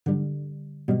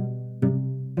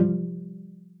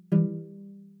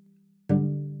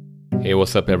Hey,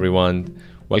 what's up, everyone?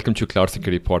 Welcome to Cloud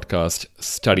Security Podcast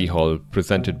Study Hall,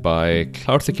 presented by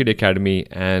Cloud Security Academy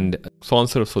and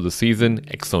sponsor for the season,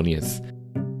 Exonius.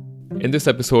 In this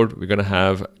episode, we're going to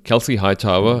have Kelsey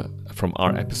Hightower from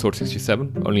our episode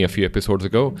 67, only a few episodes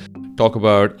ago, talk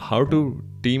about how to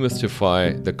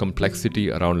demystify the complexity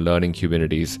around learning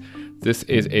Kubernetes. This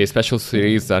is a special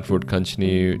series that would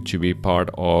continue to be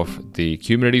part of the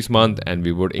Kubernetes month, and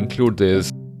we would include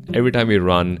this every time we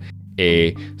run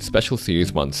a special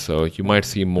series month. So you might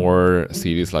see more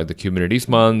series like the Kubernetes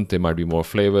month. There might be more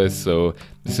flavors. So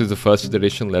this is the first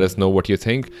edition. Let us know what you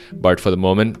think. But for the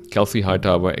moment, Kelsey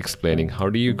Hightower explaining how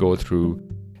do you go through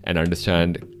and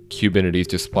understand Kubernetes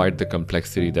despite the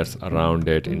complexity that's around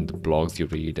it in the blogs you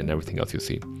read and everything else you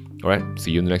see. All right,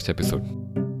 see you in the next episode.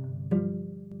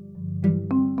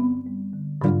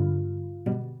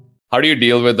 How do you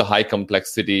deal with the high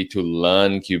complexity to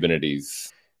learn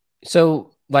Kubernetes?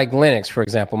 So like Linux, for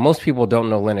example, most people don't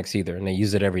know Linux either, and they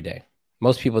use it every day.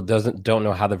 Most people don't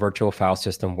know how the virtual file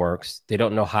system works. They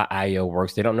don't know how I/O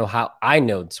works. They don't know how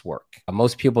inodes work.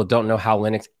 Most people don't know how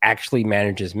Linux actually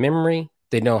manages memory.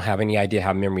 They don't have any idea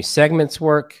how memory segments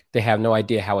work. They have no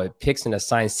idea how it picks and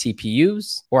assigns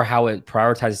CPUs or how it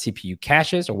prioritizes CPU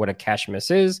caches or what a cache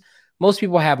miss is. Most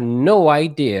people have no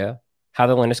idea how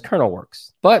the Linux kernel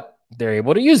works, but they're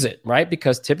able to use it, right?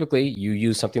 Because typically you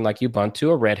use something like Ubuntu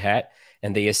or Red Hat,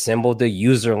 and they assemble the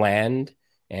user land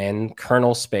and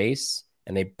kernel space,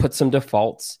 and they put some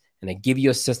defaults, and they give you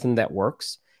a system that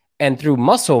works. And through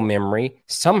muscle memory,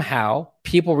 somehow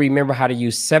people remember how to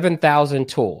use 7,000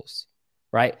 tools,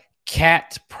 right?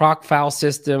 Cat, proc file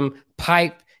system,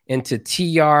 pipe into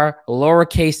TR,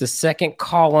 lowercase, the second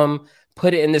column,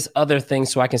 put it in this other thing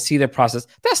so I can see the process.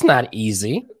 That's not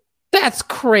easy. That's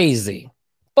crazy.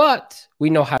 But we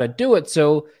know how to do it,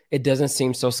 so it doesn't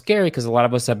seem so scary because a lot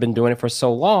of us have been doing it for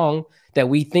so long that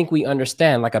we think we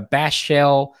understand, like a bash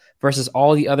shell versus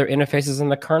all the other interfaces in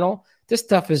the kernel. This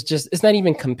stuff is just, it's not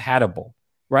even compatible,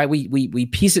 right? We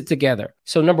piece it together.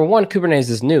 So number one, Kubernetes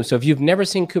is new. So if you've never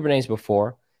seen Kubernetes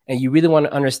before and you really want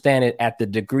to understand it at the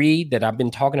degree that I've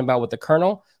been talking about with the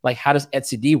kernel, like how does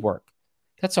etcd work?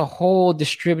 That's a whole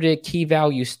distributed key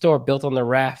value store built on the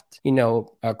Raft,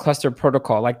 cluster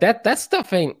protocol. Like that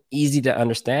stuff ain't easy to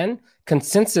understand.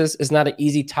 Consensus is not an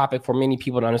easy topic for many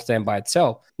people to understand by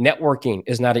itself. Networking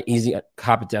is not an easy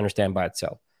topic to understand by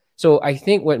itself. So I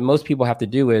think what most people have to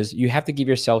do is you have to give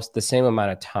yourselves the same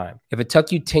amount of time. If it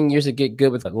took you 10 years to get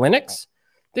good with Linux,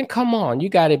 then come on, you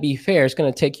got to be fair. It's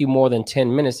going to take you more than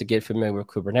 10 minutes to get familiar with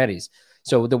Kubernetes.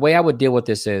 So the way I would deal with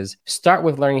this is start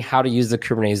with learning how to use the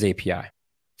Kubernetes API.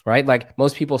 Right? Like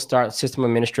most people start system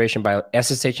administration by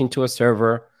SSHing to a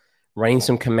server, running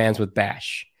some commands with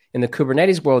bash. In the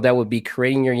Kubernetes world, that would be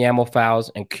creating your YAML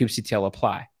files and kubectl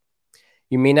apply.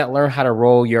 You may not learn how to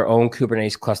roll your own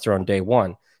Kubernetes cluster on day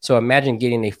one. So imagine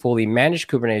getting a fully managed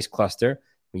Kubernetes cluster.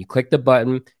 When you click the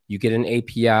button, you get an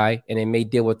API, and it may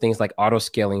deal with things like auto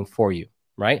scaling for you,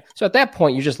 right? So at that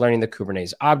point, you're just learning the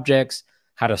Kubernetes objects,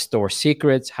 how to store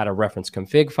secrets, how to reference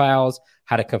config files,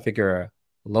 how to configure a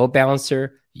load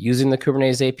balancer using the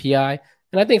Kubernetes API.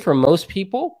 And I think for most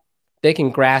people, they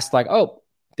can grasp like, oh,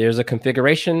 there's a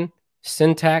configuration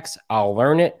syntax. I'll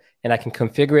learn it and I can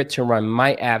configure it to run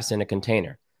my apps in a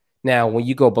container. Now, when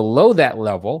you go below that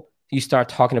level, you start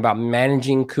talking about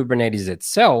managing Kubernetes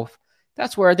itself.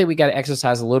 That's where I think we got to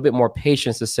exercise a little bit more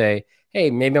patience to say,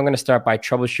 hey, maybe I'm going to start by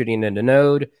troubleshooting in the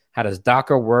node. How does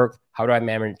Docker work? How do I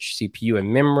manage CPU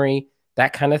and memory?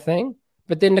 That kind of thing.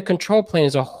 But then the control plane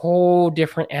is a whole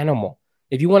different animal.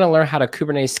 If you want to learn how the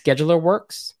Kubernetes scheduler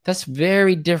works, that's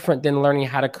very different than learning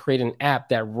how to create an app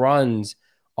that runs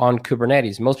on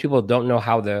Kubernetes. Most people don't know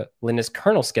how the Linux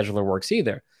kernel scheduler works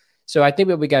either. So I think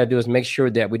what we got to do is make sure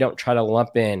that we don't try to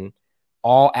lump in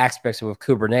all aspects of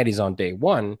Kubernetes on day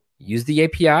one. Use the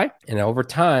API, and over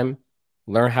time,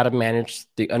 learn how to manage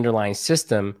the underlying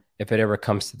system if it ever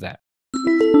comes to that.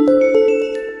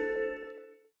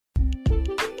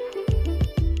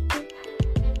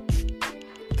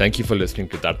 Thank you for listening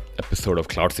to that episode of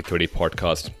Cloud Security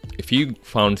Podcast. If you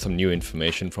found some new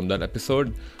information from that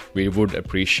episode, we would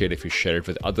appreciate if you share it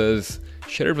with others.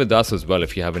 Share it with us as well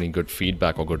if you have any good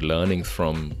feedback or good learnings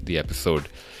from the episode.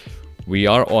 We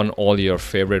are on all your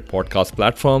favorite podcast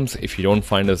platforms. If you don't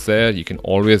find us there, you can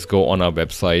always go on our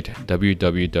website,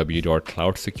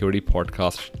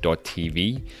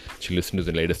 www.cloudsecuritypodcast.tv, to listen to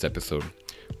the latest episode.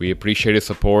 We appreciate your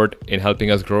support in helping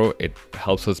us grow. It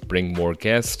helps us bring more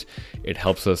guests. It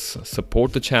helps us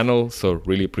support the channel. So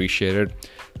really appreciate it.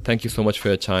 Thank you so much for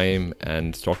your time,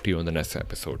 and talk to you on the next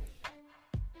episode.